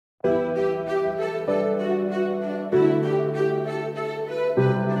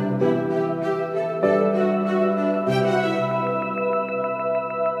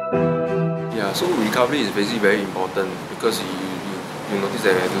recovery is basically very important because you notice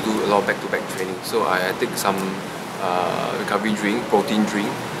that I have to do a lot of back-to-back training. So I take some recovery drink, protein drink.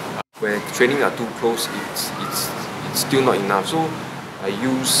 When training are too close, it's still not enough. So I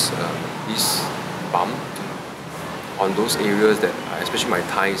use this balm on those areas that, especially my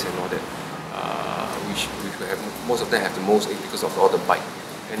thighs and all that, which have most of them have the most ache because of all the bite,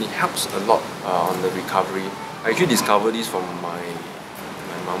 and it helps a lot on the recovery. I actually discovered this from my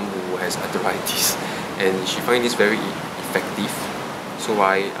mom who has arthritis, and she finds this very effective. So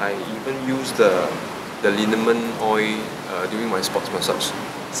I even use the liniment oil during my sports massage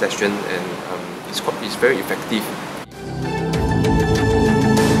session, and it's very effective.